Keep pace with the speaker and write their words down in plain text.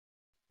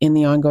In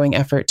the ongoing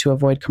effort to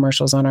avoid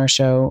commercials on our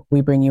show,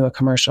 we bring you a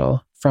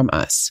commercial from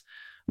us.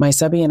 My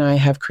subby and I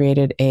have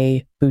created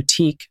a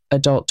boutique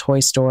adult toy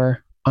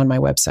store on my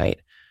website.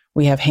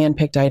 We have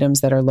handpicked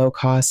items that are low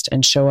cost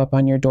and show up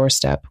on your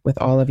doorstep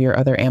with all of your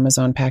other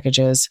Amazon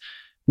packages.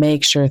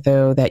 Make sure,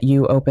 though, that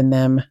you open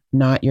them,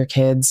 not your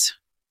kids.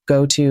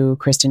 Go to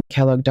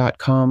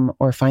KristenKellogg.com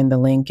or find the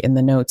link in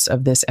the notes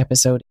of this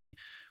episode.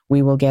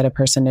 We will get a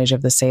percentage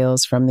of the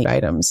sales from the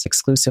items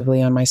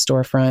exclusively on my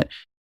storefront.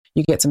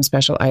 You get some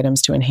special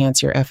items to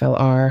enhance your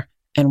FLR,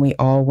 and we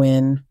all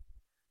win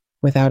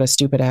without a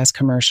stupid-ass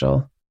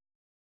commercial.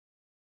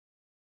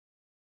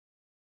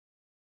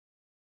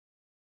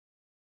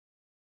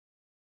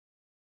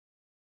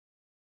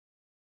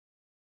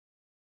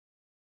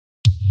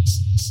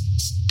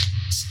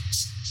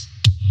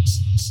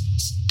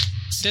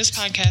 This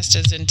podcast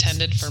is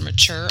intended for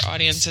mature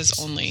audiences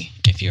only.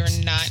 If you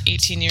are not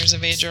 18 years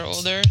of age or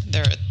older,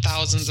 there are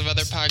thousands of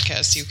other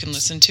podcasts you can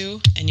listen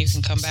to, and you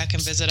can come back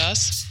and visit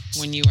us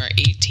when you are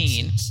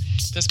 18.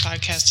 This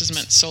podcast is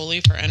meant solely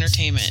for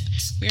entertainment.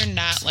 We are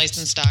not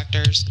licensed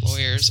doctors,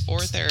 lawyers, or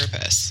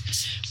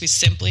therapists. We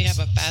simply have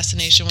a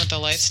fascination with the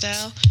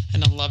lifestyle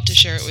and a love to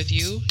share it with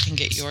you and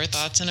get your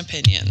thoughts and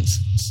opinions.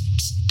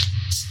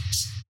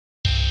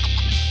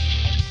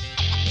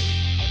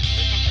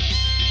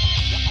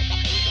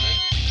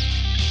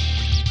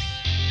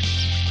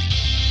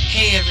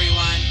 Hey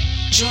everyone,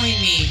 join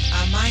me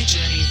on my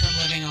journey from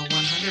living a 100%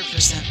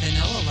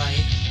 vanilla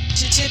life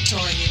to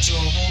tiptoeing into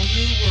a whole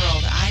new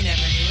world I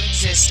never knew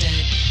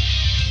existed.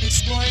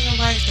 Exploring a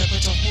life that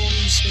puts a whole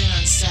new spin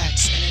on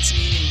sex and its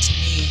meaning to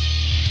me.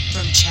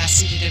 From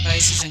chastity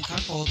devices and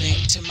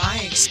cuckolding to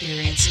my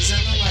experiences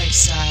and the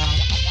lifestyle.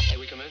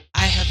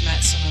 I have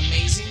met some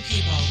amazing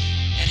people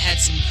and had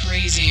some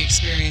crazy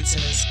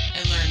experiences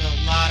and learned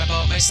a lot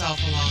about myself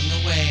along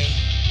the way.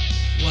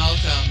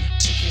 Welcome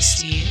to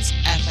Christine's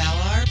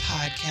FLR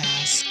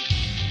Podcast.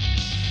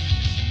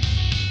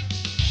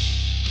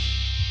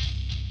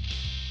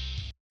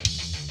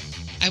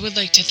 I would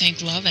like to thank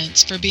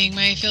Lovense for being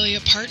my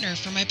affiliate partner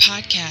for my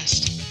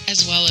podcast,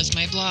 as well as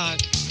my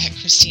blog at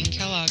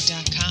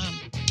KristineKellogg.com.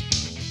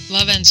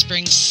 Lovense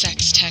brings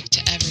sex tech to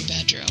every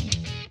bedroom.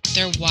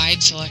 Their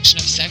wide selection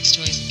of sex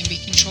toys can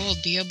be controlled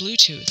via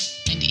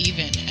Bluetooth and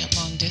even at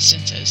long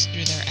distances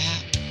through their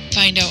app.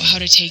 Find out how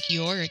to take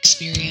your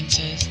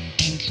experiences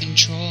and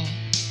control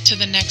to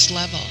the next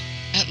level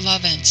at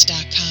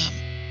lovense.com.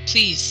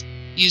 Please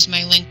use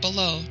my link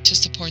below to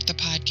support the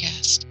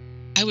podcast.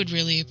 I would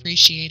really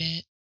appreciate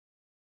it.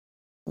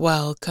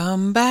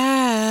 Welcome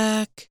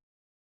back.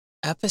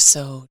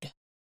 Episode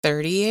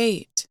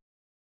 38.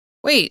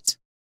 Wait,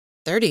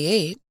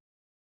 38?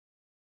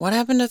 What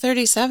happened to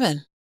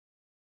 37?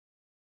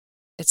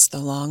 It's the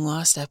long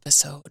lost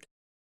episode.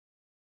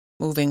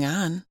 Moving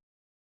on.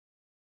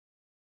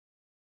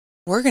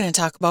 We're going to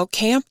talk about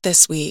camp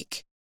this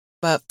week.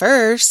 But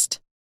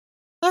first,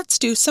 let's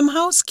do some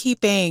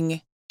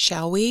housekeeping,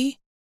 shall we?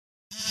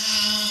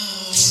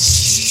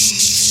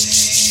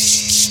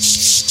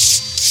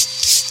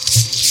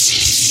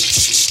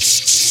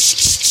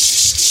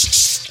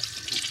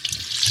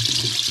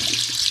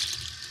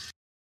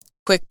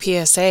 Quick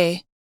PSA.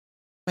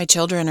 My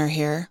children are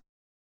here.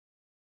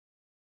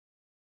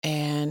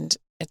 And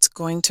it's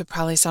going to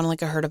probably sound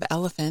like a herd of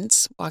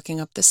elephants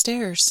walking up the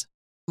stairs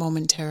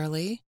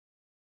momentarily.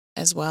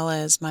 As well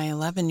as my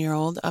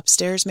 11-year-old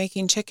upstairs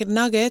making chicken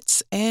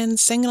nuggets and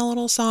singing a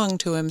little song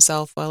to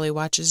himself while he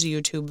watches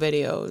YouTube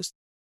videos.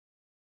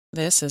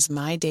 This is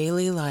my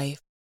daily life.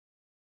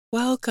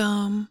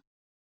 Welcome.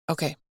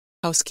 Okay,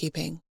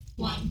 housekeeping.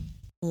 1.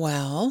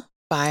 Well,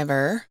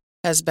 Fiverr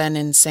has been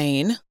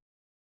insane.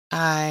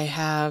 I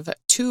have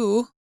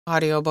 2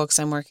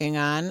 audiobooks I'm working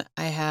on.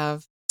 I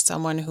have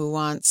someone who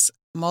wants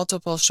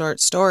multiple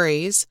short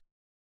stories,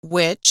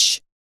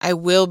 which I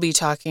will be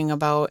talking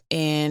about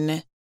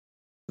in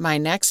my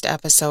next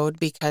episode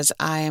because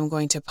I am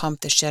going to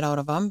pump the shit out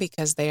of them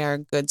because they are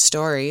good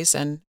stories,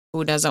 and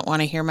who doesn't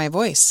want to hear my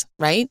voice,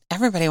 right?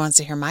 Everybody wants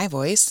to hear my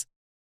voice,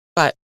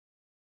 but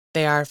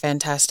they are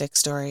fantastic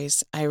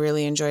stories. I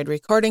really enjoyed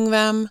recording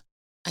them.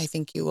 I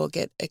think you will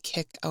get a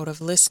kick out of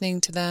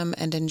listening to them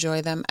and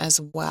enjoy them as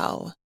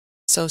well.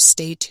 So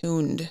stay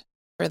tuned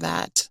for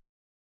that.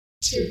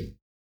 2.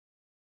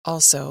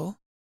 Also,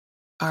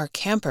 our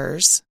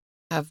campers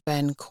have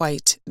been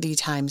quite the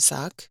time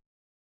suck.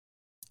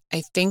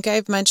 I think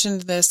I've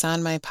mentioned this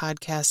on my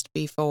podcast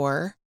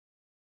before.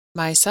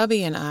 My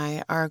subby and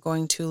I are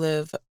going to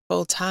live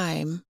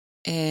full-time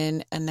in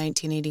a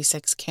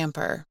 1986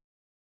 camper,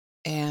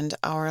 and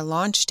our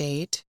launch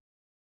date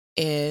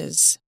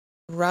is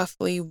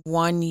roughly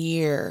 1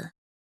 year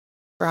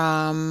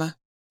from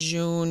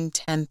June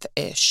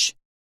 10th-ish.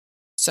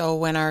 So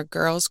when our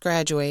girls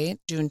graduate,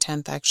 June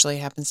 10th actually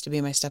happens to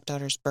be my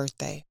stepdaughter's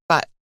birthday,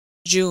 but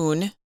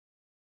June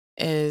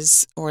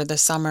is, or the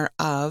summer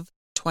of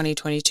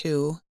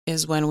 2022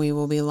 is when we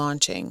will be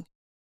launching.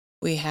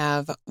 We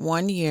have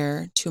 1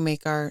 year to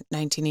make our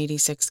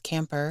 1986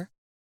 camper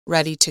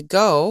ready to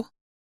go.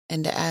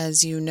 And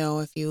as you know,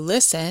 if you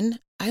listen,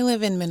 I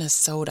live in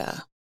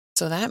Minnesota,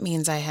 so that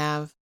means I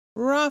have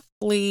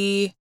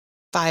roughly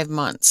 5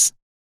 months.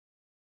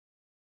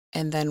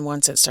 And then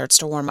once it starts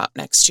to warm up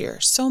next year,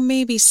 so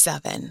maybe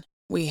 7,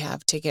 we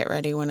have to get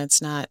ready when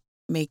it's not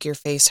make your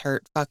face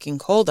hurt fucking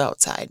cold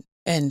outside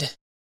and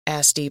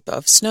ass deep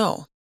of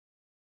snow.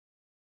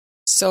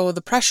 So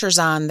the pressure's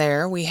on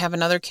there. We have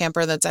another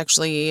camper that's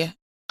actually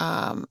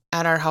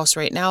at our house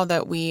right now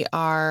that we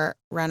are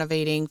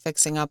renovating,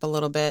 fixing up a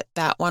little bit.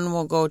 That one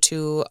will go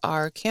to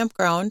our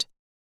campground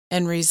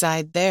and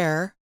reside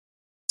there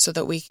so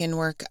that we can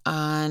work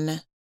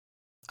on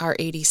our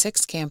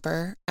 86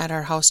 camper at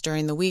our house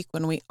during the week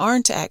when we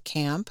aren't at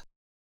camp.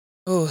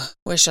 Ooh,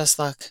 wish us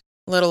luck.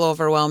 A little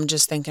overwhelmed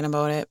just thinking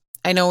about it.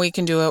 I know we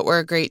can do it. We're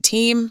a great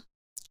team.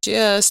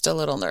 Just a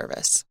little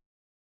nervous.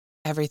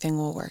 Everything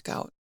will work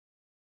out.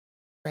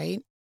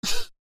 Right?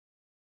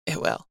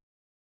 It will.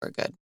 We're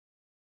good.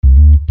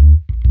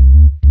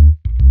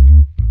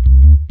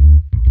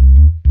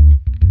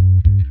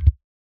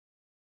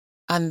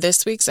 On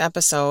this week's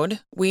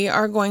episode, we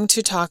are going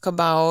to talk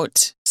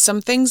about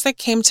some things that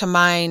came to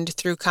mind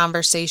through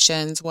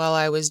conversations while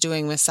I was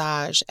doing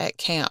massage at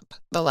camp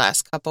the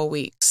last couple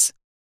weeks.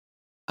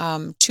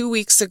 2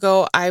 weeks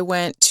ago, I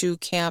went to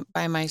camp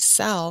by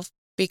myself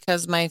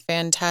because my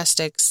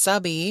fantastic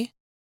subby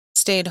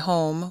stayed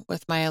home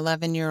with my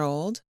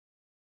 11-year-old,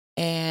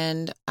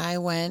 and I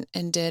went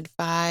and did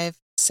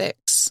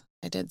 6.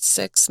 I did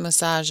 6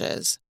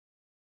 massages.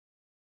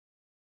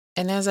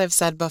 And as I've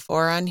said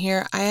before on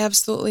here, I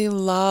absolutely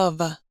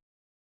love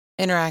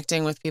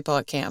interacting with people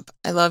at camp.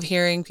 I love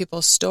hearing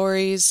people's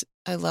stories.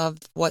 I love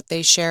what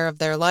they share of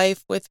their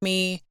life with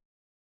me.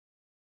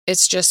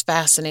 It's just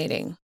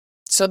fascinating.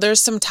 So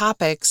there's some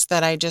topics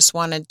that I just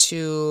wanted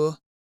to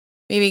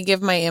maybe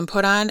give my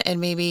input on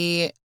and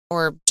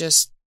or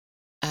just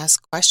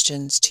ask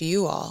questions to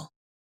you all.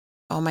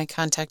 All my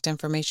contact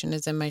information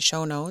is in my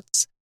show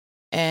notes.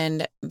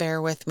 And bear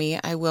with me,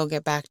 I will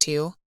get back to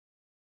you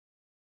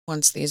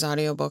once these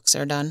audiobooks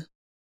are done.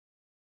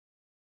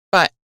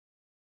 But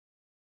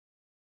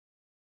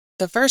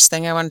the first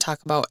thing I want to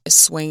talk about is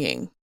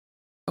swinging.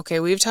 Okay,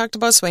 we've talked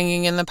about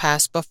swinging in the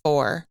past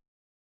before,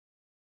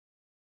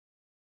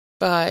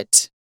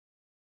 but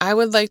I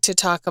would like to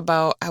talk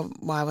about, I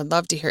would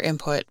love to hear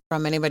input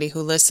from anybody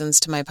who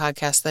listens to my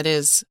podcast that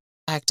is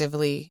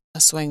actively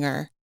a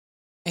swinger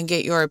and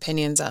get your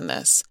opinions on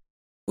this.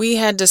 We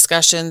had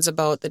discussions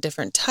about the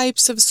different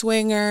types of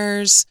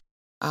swingers,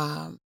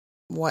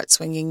 what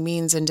swinging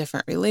means in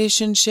different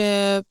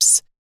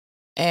relationships,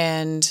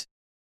 and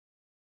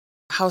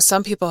how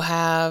some people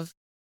have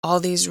all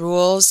these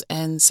rules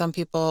and some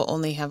people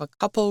only have a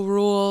couple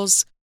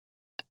rules.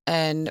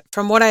 And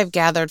from what I've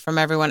gathered from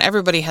everyone,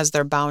 everybody has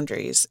their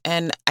boundaries.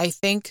 And I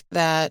think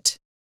that,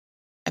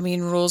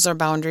 rules or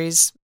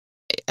boundaries,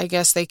 I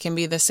guess they can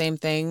be the same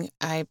thing.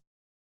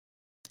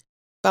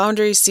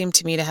 Boundaries seem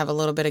to me to have a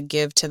little bit of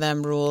give to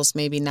them. Rules,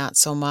 maybe not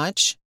so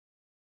much.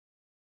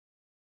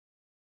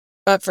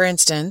 But for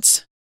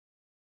instance,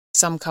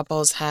 some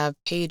couples have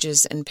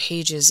pages and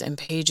pages and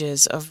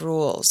pages of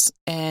rules,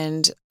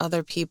 and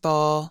other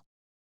people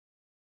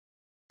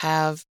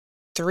have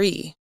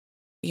 3.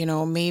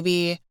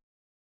 Maybe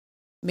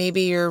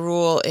your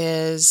rule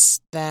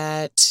is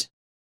that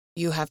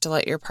you have to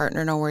let your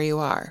partner know where you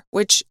are,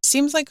 which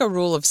seems like a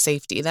rule of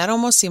safety. That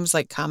almost seems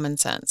like common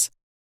sense.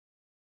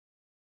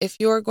 If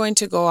you're going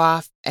to go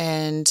off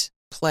and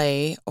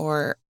play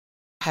or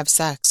have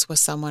sex with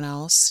someone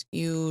else,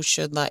 you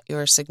should let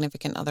your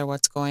significant other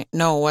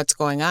know what's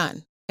going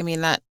on.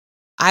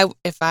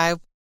 If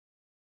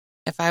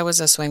I was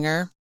a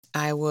swinger,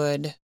 I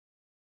would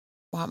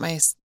want my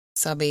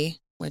subby,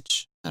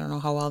 which I don't know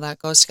how well that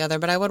goes together,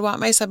 but I would want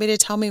my subby to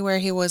tell me where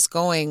he was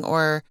going,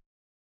 or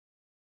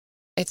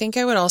I think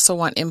I would also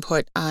want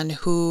input on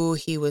who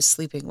he was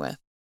sleeping with.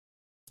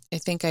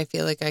 I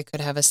feel like I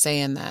could have a say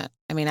in that.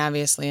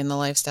 Obviously in the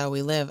lifestyle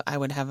we live, I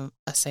would have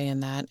a say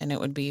in that, and it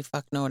would be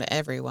fuck no to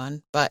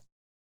everyone. But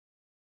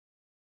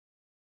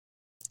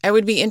I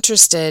would be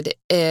interested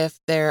if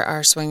there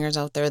are swingers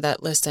out there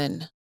that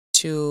listen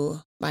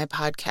to my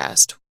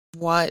podcast.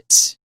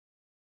 What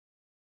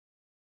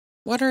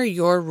are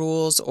your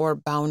rules or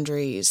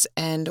boundaries,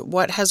 and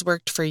what has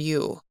worked for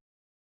you?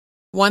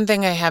 One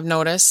thing I have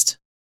noticed,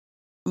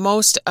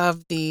 most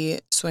of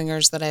the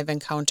swingers that I've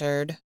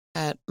encountered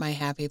at my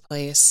happy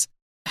place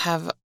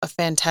have a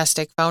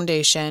fantastic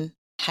foundation,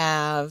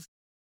 have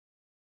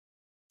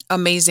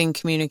amazing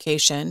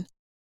communication.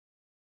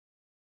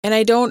 And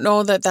I don't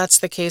know that that's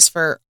the case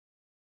for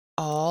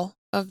all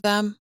of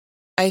them.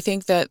 I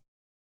think that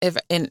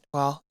in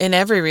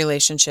every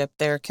relationship,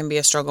 there can be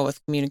a struggle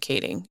with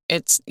communicating.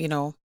 But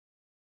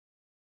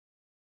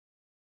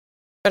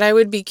I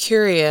would be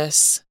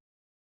curious,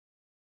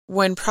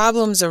 when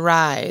problems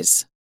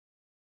arise,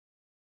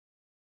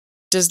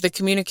 does the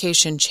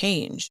communication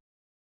change?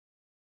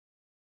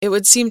 It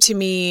would seem to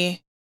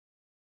me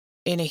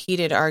in a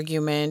heated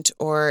argument,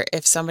 or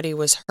if somebody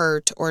was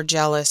hurt or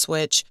jealous,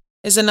 which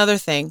is another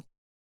thing,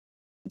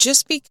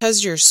 just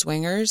because you're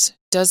swingers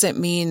doesn't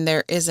mean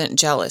there isn't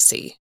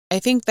jealousy. I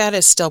think that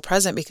is still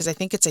present because I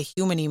think it's a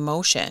human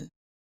emotion.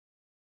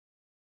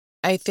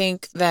 I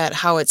think that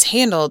how it's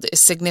handled is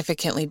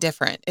significantly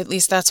different. At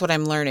least that's what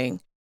I'm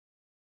learning.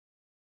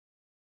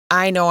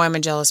 I know I'm a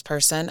jealous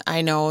person.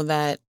 I know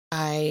that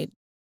I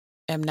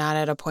am not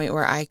at a point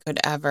where I could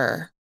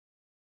ever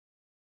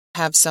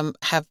have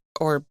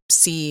or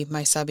see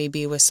my subby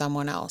be with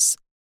someone else.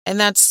 And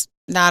that's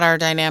not our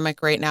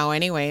dynamic right now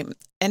anyway.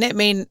 And it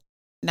may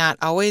not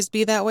always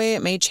be that way.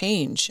 It may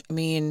change. I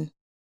mean,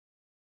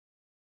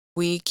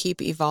 we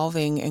keep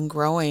evolving and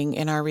growing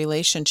in our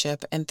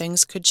relationship, and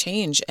things could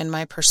change, and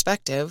my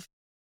perspective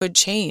could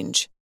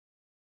change.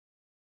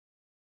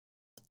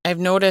 I've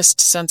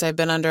noticed since I've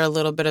been under a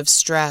little bit of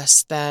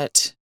stress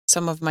that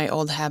some of my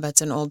old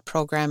habits and old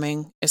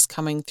programming is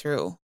coming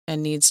through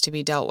and needs to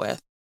be dealt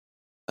with,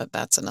 but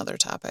that's another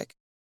topic.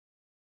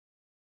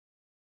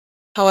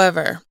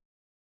 However,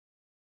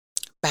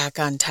 back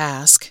on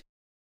task,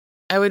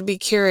 I would be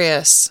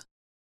curious.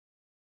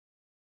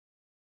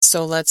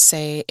 So let's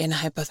say in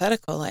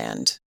hypothetical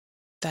land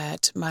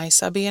that my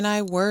subby and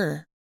I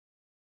were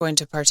going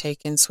to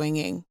partake in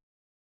swinging.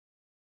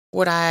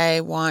 Would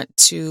I want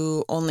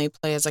to only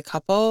play as a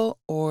couple,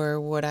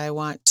 or would I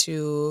want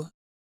to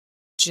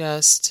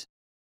just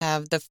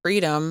have the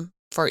freedom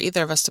for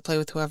either of us to play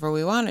with whoever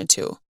we wanted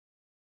to?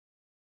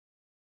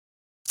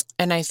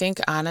 And I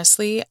think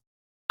honestly,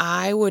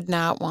 I would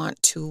not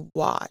want to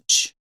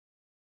watch,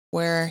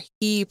 where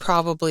he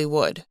probably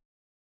would.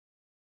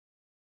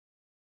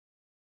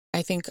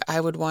 I think I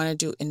would want to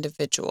do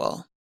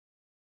individual.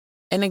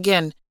 And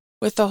again,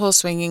 with the whole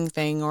swinging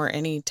thing or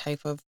any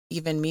type of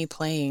even me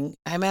playing,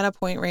 I'm at a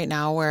point right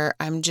now where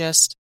I'm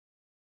so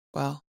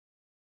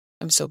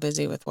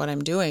busy with what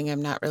I'm doing,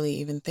 I'm not really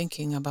even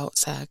thinking about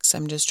sex.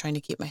 I'm just trying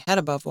to keep my head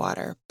above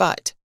water.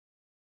 But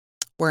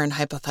we're in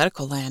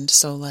hypothetical land,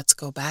 so let's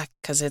go back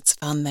because it's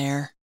fun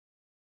there.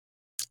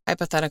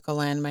 Hypothetical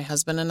land, my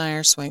husband and I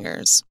are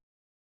swingers.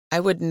 I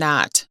would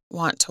not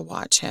want to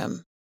watch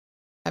him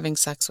having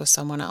sex with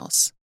someone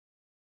else.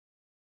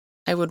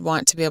 I would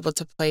want to be able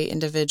to play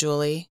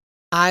individually.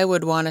 I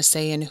would want to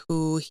say in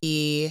who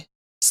he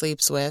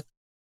sleeps with.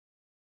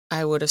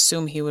 I would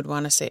assume he would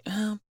want to say,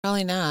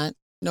 probably not.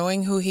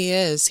 Knowing who he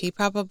is, he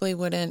probably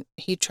wouldn't.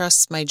 He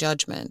trusts my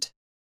judgment.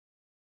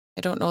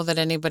 I don't know that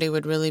anybody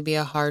would really be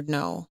a hard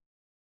no.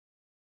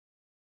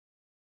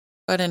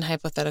 But in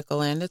hypothetical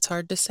land, it's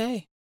hard to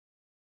say.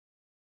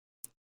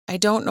 I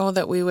don't know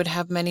that we would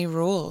have many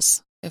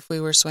rules if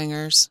we were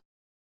swingers.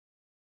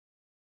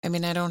 I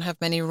mean, I don't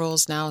have many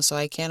rules now, so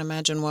I can't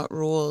imagine what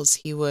rules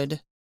he would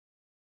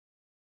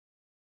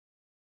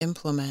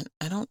implement.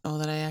 I don't know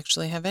that I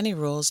actually have any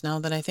rules now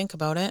that I think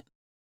about it.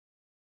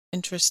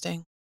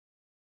 Interesting.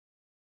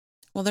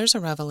 Well, there's a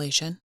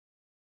revelation.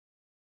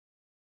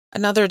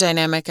 Another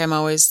dynamic I'm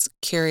always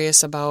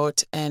curious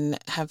about and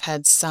have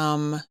had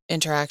some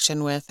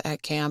interaction with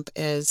at camp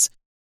is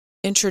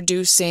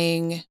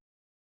introducing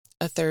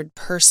a third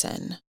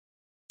person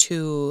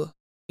to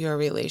your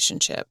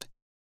relationship.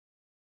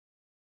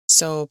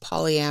 So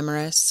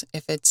polyamorous,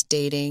 if it's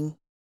dating.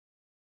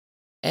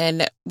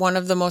 And one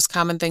of the most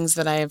common things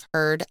that I have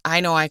heard, I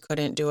know I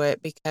couldn't do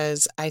it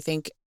because I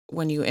think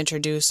when you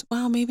introduce,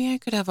 maybe I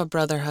could have a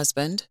brother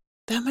husband.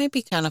 That might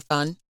be kind of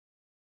fun.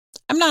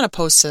 I'm not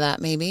opposed to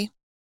that, maybe.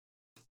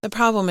 The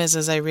problem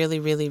is I really,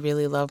 really,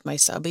 really love my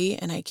subby,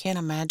 and I can't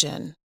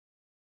imagine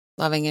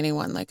loving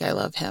anyone like I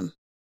love him.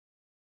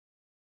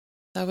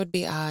 That would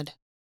be odd.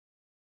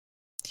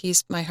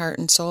 He's my heart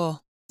and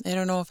soul. I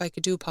don't know if I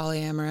could do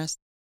polyamorous.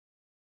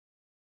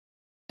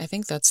 I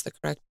think that's the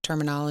correct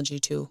terminology,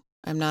 too.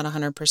 I'm not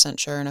 100%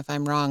 sure, and if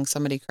I'm wrong,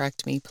 somebody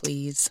correct me,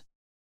 please.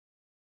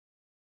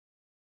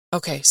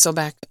 Okay, so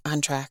back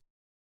on track.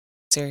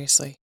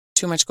 Seriously,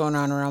 too much going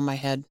on around my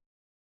head.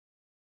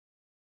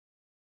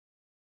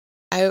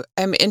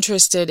 I'm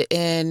interested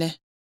in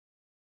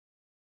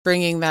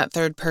bringing that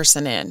third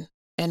person in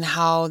and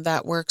how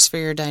that works for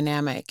your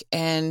dynamic.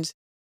 And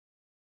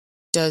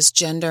does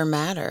gender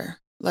matter?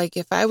 Like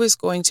if I was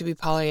going to be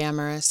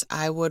polyamorous,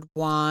 I would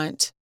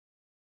want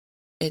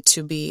it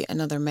to be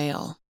another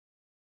male.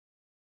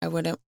 I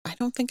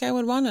don't think I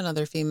would want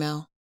another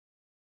female.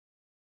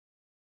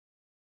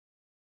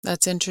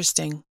 That's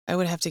interesting. I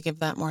would have to give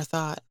that more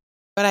thought.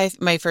 But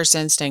my first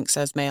instinct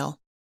says male.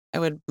 I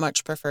would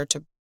much prefer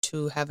to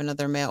have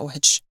another male,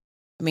 which,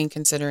 I mean,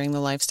 considering the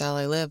lifestyle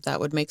I live, that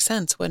would make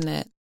sense, wouldn't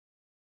it?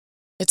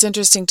 It's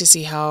interesting to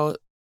see how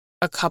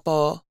a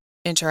couple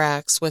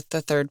interacts with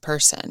the third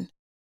person.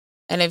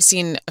 And I've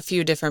seen a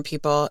few different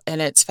people,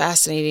 and it's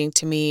fascinating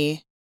to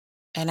me.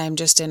 And I'm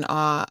just in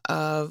awe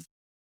of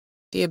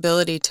the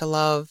ability to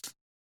love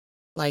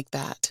like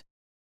that.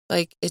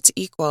 Like it's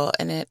equal,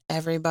 and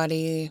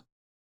everybody,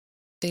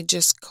 they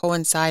just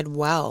coincide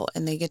well,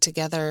 and they get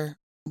together.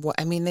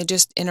 I mean, they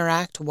just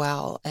interact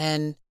well,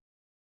 and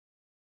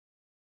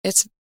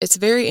it's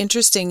very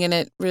interesting, and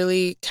it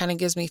really kind of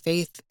gives me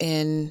faith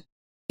in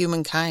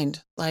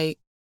humankind. Like,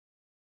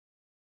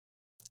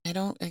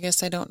 I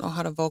guess I don't know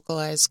how to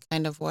vocalize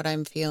kind of what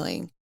I'm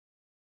feeling.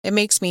 It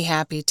makes me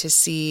happy to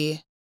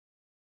see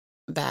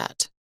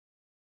that.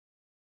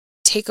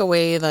 take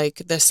away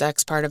like the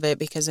sex part of it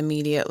because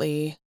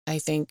immediately I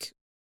think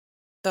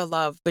the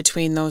love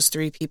between those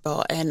three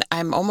people, and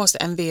I'm almost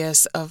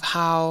envious of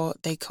how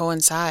they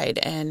coincide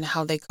and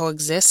how they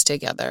coexist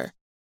together.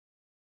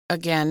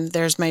 Again,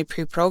 there's my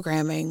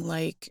pre-programming.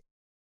 Like,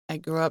 I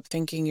grew up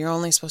thinking you're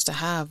only supposed to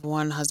have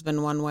one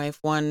husband, one wife,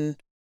 one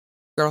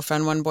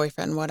girlfriend, one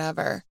boyfriend,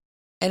 whatever.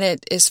 And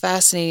it is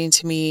fascinating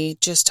to me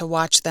just to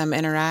watch them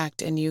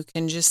interact, and you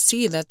can just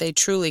see that they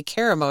truly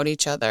care about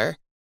each other.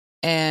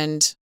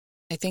 And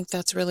I think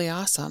that's really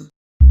awesome.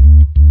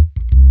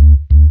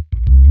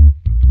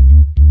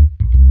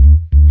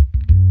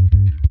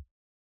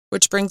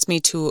 Which brings me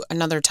to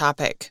another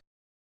topic.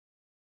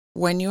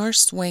 When you're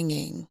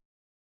swinging,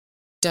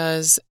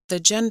 does the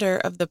gender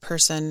of the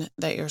person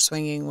that you're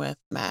swinging with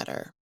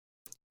matter?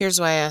 Here's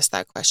why I asked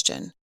that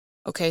question.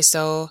 Okay,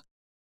 so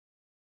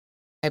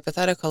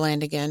hypothetical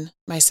land again,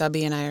 my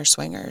subby and I are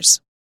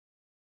swingers.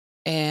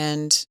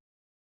 And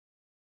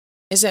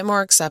is it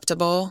more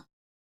acceptable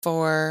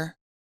for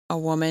a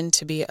woman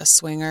to be a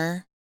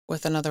swinger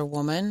with another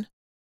woman?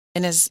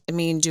 And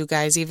do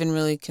guys even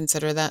really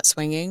consider that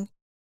swinging?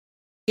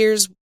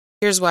 Here's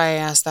why I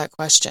asked that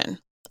question.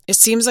 It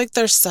seems like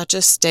there's such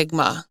a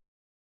stigma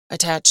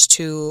attached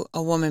to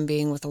a woman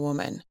being with a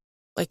woman.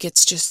 Like,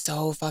 it's just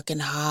so fucking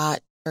hot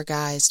for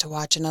guys to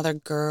watch another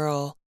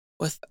girl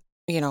with,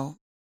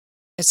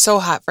 it's so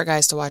hot for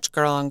guys to watch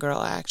girl on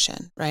girl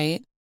action,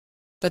 right?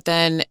 But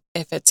then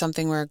if it's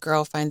something where a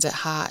girl finds it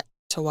hot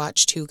to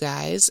watch two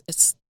guys,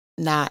 it's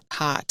not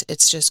hot.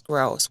 It's just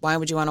gross. Why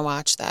would you want to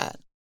watch that?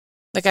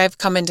 Like, I've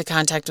come into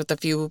contact with a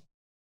few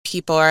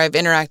people, or I've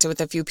interacted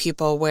with a few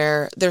people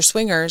where they're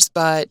swingers,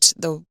 but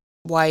the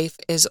wife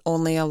is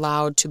only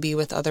allowed to be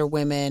with other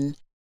women,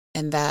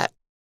 and that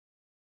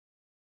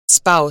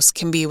spouse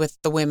can be with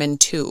the women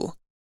too.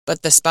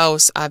 But the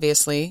spouse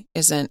obviously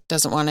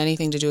doesn't want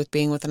anything to do with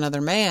being with another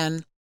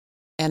man,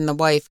 and the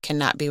wife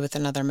cannot be with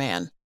another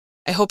man.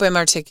 I hope I'm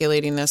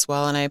articulating this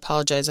well, and I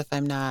apologize if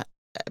I'm not.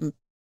 I'm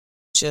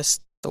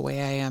just the way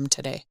I am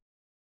today.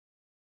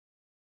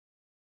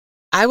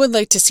 I would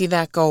like to see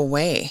that go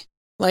away.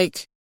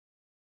 Like,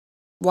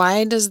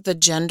 why does the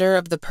gender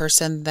of the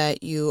person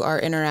that you are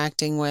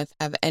interacting with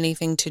have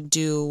anything to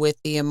do with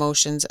the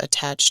emotions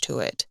attached to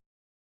it?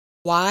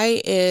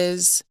 Why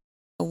is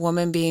a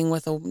woman being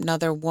with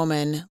another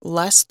woman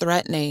less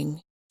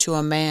threatening to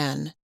a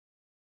man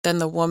than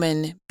the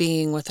woman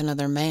being with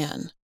another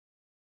man?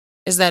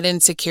 Is that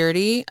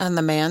insecurity on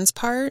the man's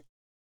part?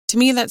 To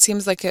me, that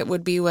seems like it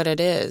would be what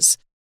it is.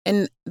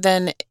 And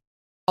then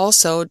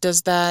also,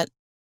 does that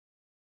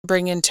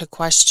bring into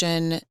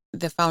question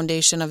the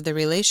foundation of the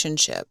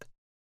relationship?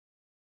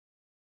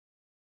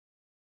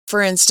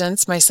 For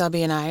instance, my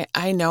subby and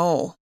I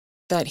know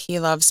that he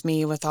loves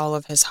me with all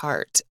of his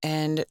heart,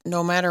 and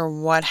no matter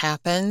what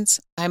happens,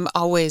 I'm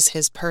always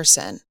his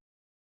person.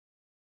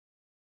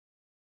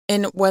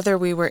 And whether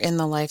we were in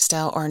the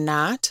lifestyle or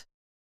not,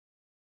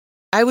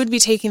 I would be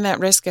taking that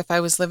risk if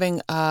I was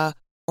living a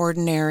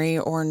ordinary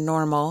or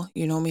normal,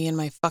 you know me and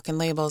my fucking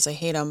labels, I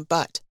hate them,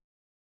 but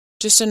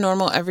just a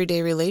normal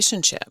everyday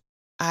relationship.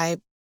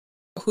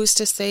 Who's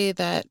to say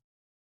that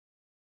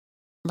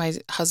my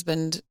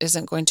husband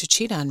isn't going to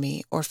cheat on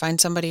me or find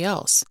somebody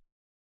else?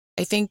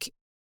 I think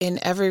in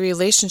every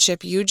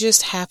relationship, you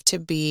just have to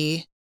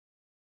be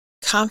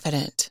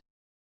confident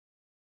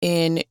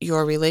in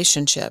your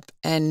relationship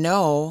and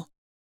know,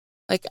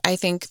 like, I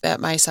think that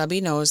my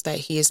subby knows that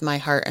he is my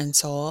heart and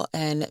soul,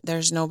 and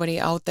there's nobody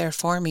out there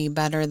for me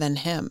better than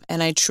him.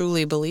 And I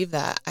truly believe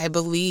that. I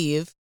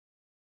believe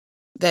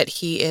that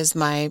he is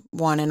my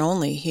one and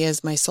only. He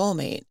is my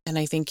soulmate. And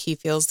I think he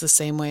feels the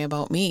same way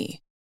about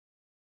me.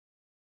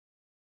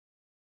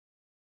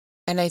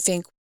 And I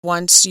think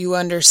once you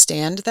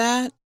understand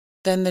that,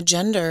 then the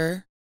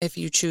gender, if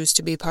you choose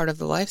to be part of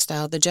the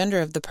lifestyle, the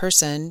gender of the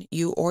person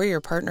you or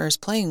your partner is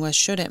playing with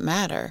shouldn't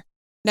matter.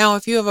 Now,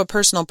 if you have a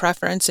personal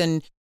preference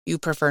and you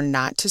prefer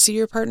not to see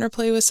your partner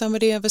play with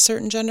somebody of a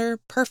certain gender,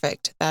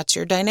 perfect. That's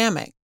your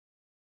dynamic.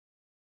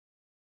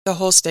 The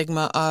whole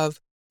stigma of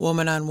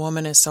woman on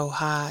woman is so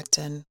hot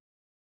and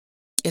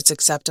it's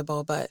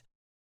acceptable, but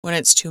when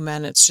it's two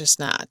men, it's just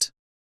not.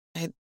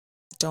 I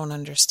don't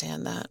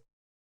understand that.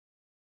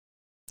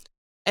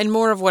 And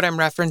more of what I'm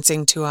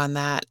referencing to on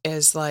that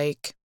is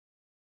like,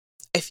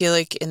 I feel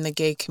like in the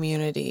gay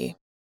community,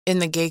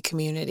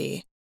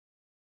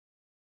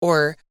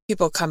 or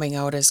people coming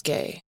out as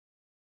gay,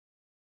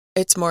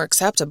 it's more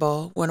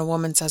acceptable when a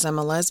woman says I'm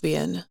a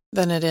lesbian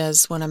than it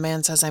is when a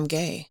man says I'm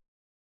gay.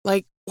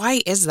 Like,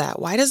 why is that?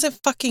 Why does it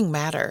fucking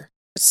matter?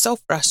 It's so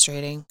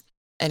frustrating.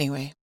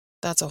 Anyway,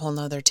 that's a whole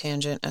nother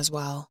tangent as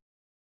well.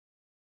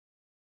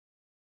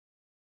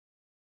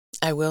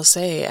 I will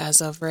say,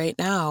 as of right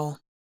now,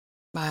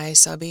 my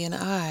subby and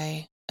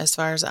I, as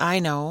far as I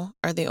know,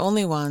 are the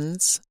only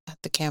ones at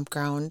the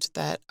campground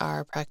that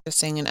are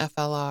practicing an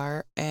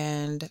FLR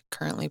and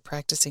currently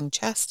practicing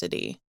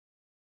chastity,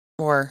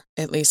 or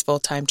at least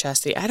full-time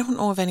chastity. I don't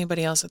know of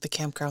anybody else at the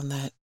campground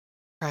that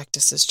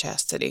practices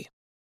chastity.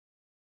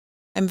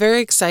 I'm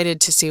very excited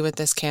to see what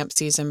this camp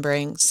season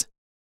brings.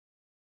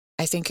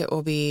 I think it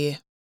will be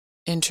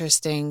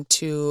interesting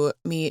to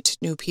meet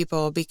new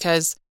people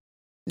because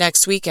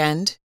next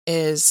weekend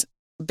is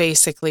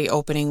basically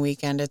opening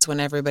weekend. It's when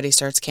everybody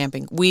starts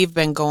camping. We've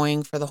been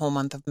going for the whole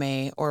month of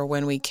May, or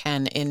when we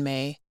can in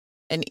May,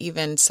 and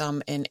even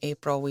some in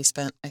April. We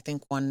spent, I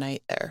think, one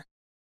night there.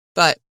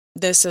 But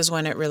this is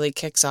when it really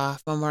kicks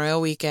off. Memorial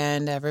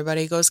weekend,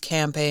 everybody goes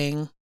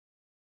camping,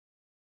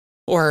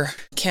 or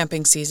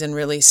camping season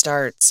really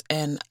starts,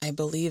 and I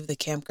believe the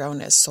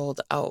campground is sold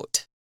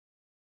out.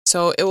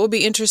 So it will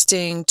be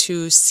interesting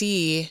to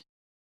see,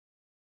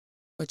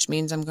 which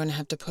means I'm going to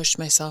have to push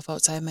myself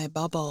outside my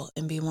bubble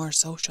and be more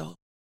social.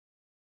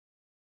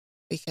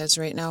 Because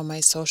right now my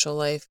social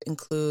life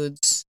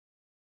includes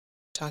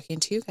talking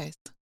to you guys,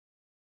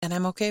 and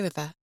I'm okay with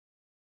that.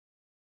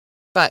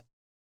 But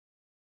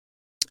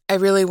I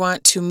really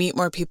want to meet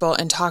more people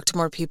and talk to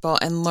more people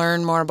and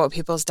learn more about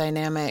people's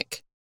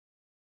dynamic,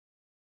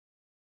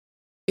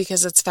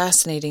 because it's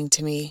fascinating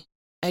to me.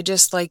 I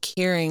just like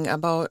hearing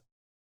about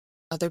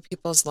other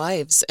people's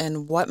lives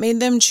and what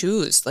made them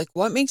choose. Like,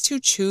 what makes you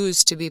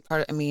choose to be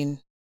part of,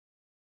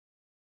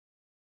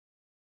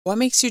 what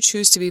makes you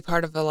choose to be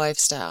part of a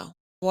lifestyle?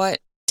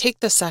 Take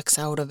the sex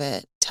out of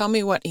it. Tell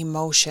me what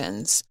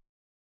emotions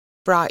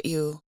brought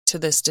you to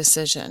this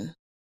decision.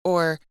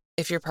 Or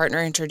if your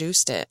partner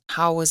introduced it,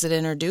 how was it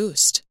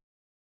introduced?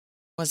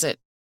 Was it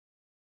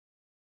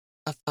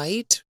a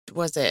fight?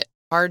 Was it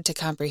hard to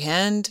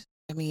comprehend?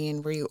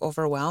 Were you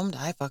overwhelmed?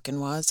 I fucking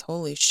was.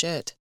 Holy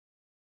shit.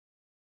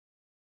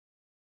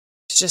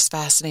 It's just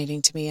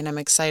fascinating to me, and I'm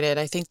excited.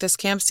 I think this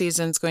camp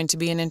season is going to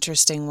be an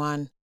interesting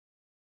one.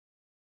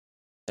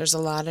 There's a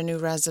lot of new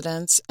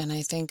residents, and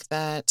I think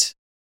that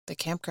the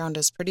campground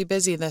is pretty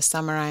busy this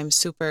summer. I'm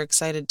super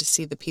excited to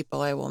see the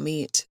people I will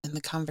meet and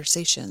the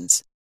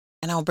conversations,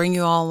 and I'll bring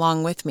you all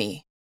along with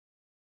me.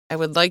 I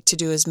would like to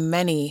do as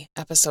many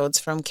episodes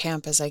from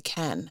camp as I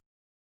can.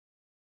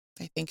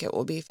 I think it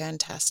will be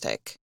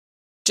fantastic.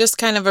 Just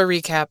kind of a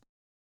recap.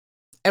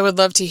 I would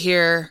love to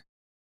hear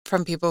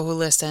from people who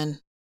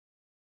listen.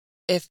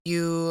 If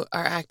you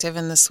are active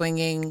in the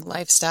swinging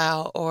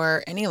lifestyle,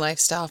 or any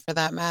lifestyle for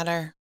that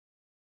matter,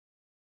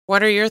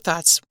 what are your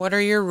thoughts? What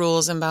are your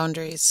rules and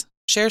boundaries?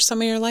 Share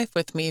some of your life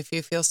with me if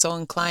you feel so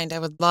inclined. I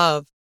would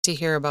love to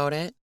hear about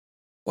it.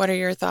 What are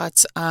your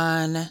thoughts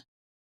on,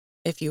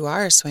 if you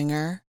are a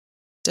swinger,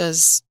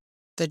 does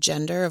the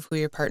gender of who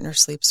your partner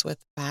sleeps with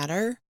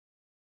matter?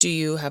 Do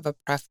you have a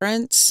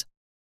preference?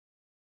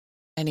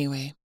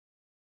 Anyway,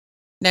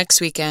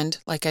 next weekend,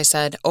 like I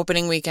said,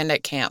 opening weekend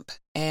at camp,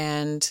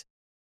 and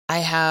I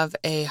have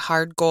a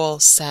hard goal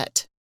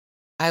set.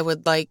 I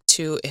would like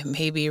to, it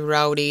may be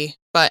rowdy,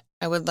 but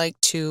I would like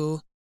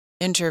to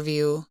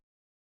interview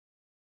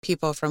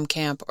people from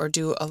camp, or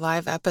do a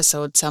live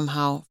episode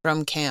somehow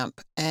from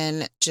camp,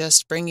 and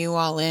just bring you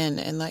all in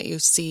and let you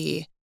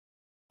see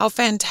how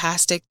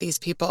fantastic these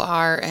people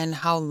are and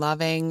how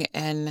loving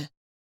and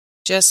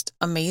just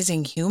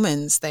amazing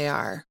humans they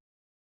are.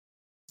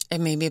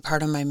 And maybe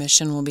part of my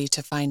mission will be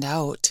to find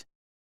out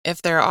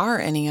if there are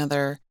any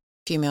other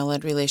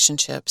female-led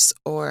relationships,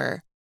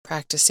 or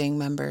practicing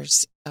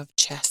members of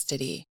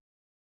chastity,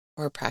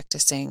 or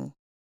practicing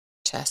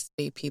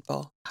chastity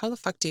people. How the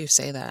fuck do you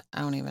say that?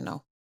 I don't even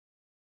know.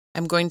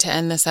 I'm going to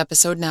end this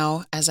episode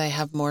now, as I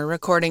have more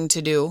recording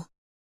to do.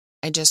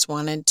 I just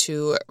wanted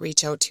to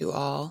reach out to you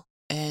all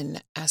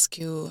and ask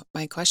you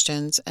my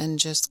questions and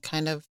just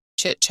kind of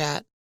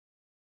chit-chat.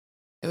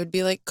 It would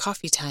be like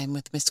coffee time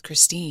with Miss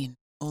Christine,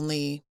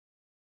 only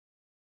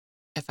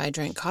if I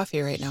drank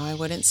coffee right now, I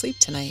wouldn't sleep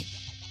tonight.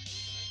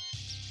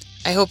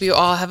 I hope you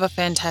all have a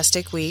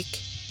fantastic week.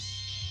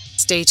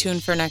 Stay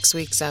tuned for next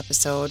week's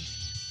episode.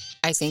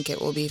 I think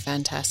it will be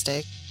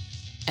fantastic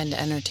and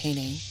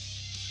entertaining.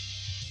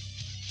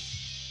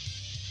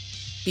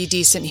 Be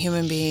decent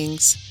human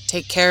beings.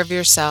 Take care of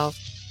yourself.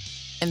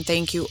 And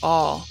thank you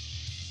all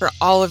for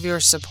all of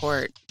your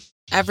support.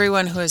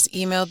 Everyone who has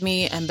emailed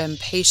me and been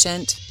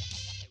patient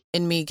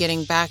in me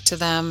getting back to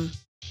them.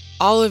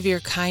 All of your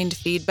kind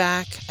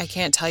feedback. I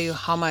can't tell you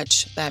how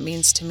much that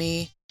means to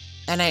me.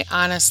 And I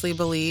honestly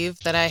believe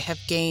that I have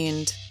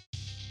gained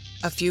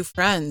a few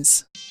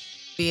friends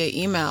via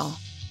email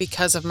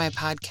because of my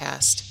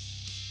podcast,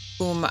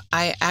 whom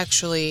I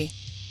actually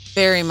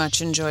very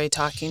much enjoy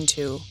talking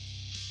to.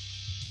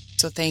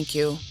 So thank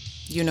you.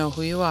 You know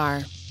who you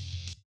are.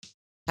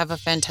 Have a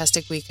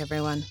fantastic week,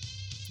 everyone.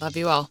 Love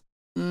you all.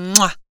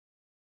 Mwah.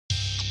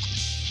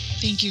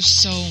 Thank you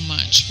so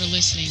much for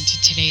listening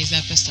to today's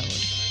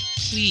episode.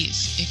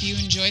 Please, if you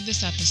enjoyed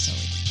this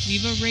episode,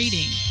 leave a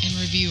rating and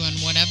review on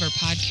whatever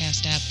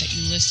podcast app that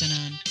you listen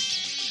on.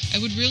 I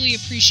would really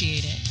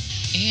appreciate it.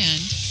 And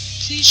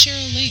please share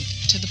a link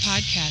to the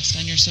podcast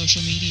on your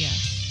social media.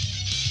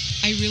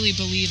 I really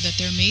believe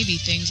that there may be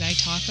things I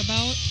talk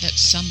about that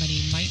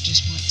somebody might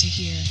just want to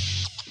hear.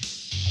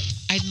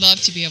 I'd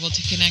love to be able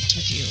to connect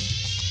with you.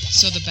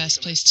 So the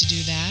best place to do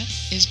that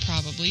is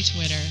probably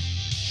Twitter.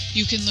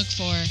 You can look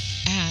for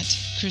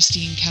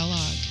 @Christine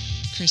Kellogg.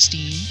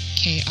 Christine,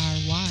 Krystine.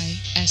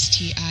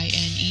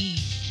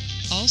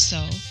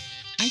 Also,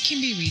 I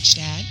can be reached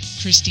at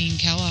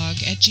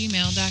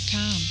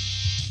christinekellogg@gmail.com.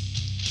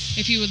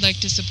 If you would like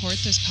to support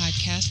this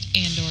podcast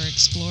and or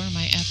explore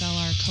my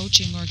FLR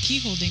coaching or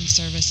keyholding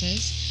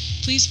services,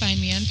 please find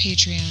me on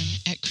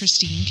Patreon at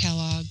Christine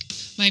Kellogg.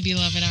 My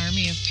beloved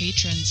army of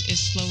patrons is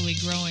slowly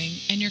growing,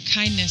 and your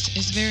kindness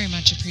is very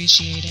much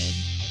appreciated.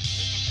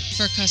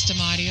 For custom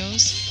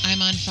audios,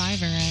 I'm on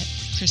Fiverr at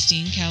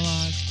Christine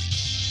Kellogg.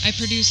 I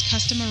produce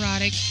custom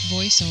erotic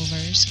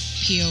voiceovers,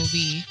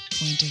 POV,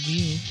 point of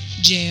view,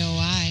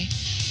 JOI,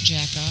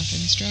 jack off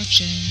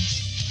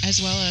instructions, as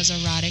well as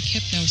erotic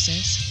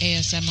hypnosis,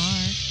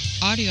 ASMR,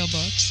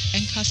 audiobooks,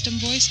 and custom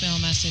voicemail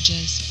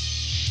messages.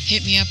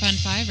 Hit me up on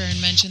Fiverr and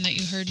mention that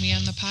you heard me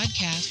on the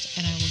podcast,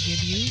 and I will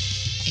give you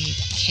a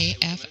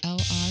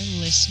KFLR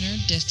listener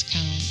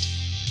discount.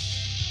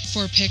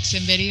 For pics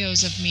and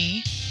videos of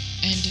me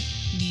and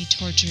me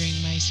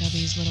torturing my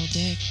subby's little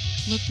dick,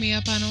 look me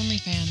up on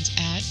OnlyFans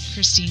at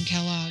Christine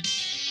Kellogg.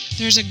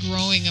 There's a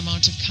growing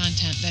amount of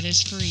content that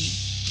is free,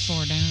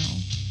 for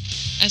now,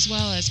 as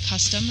well as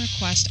custom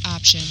request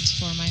options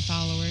for my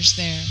followers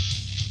there.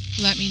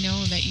 Let me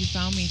know that you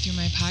found me through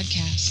my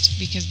podcast,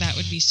 because that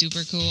would be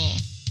super cool.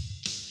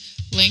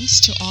 Links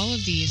to all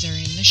of these are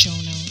in the show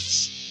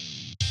notes.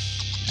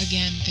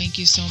 Again, thank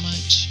you so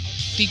much.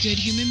 Be good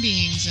human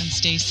beings and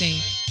stay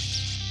safe.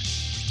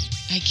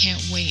 I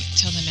can't wait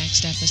till the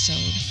next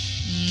episode.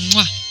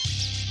 Mwah!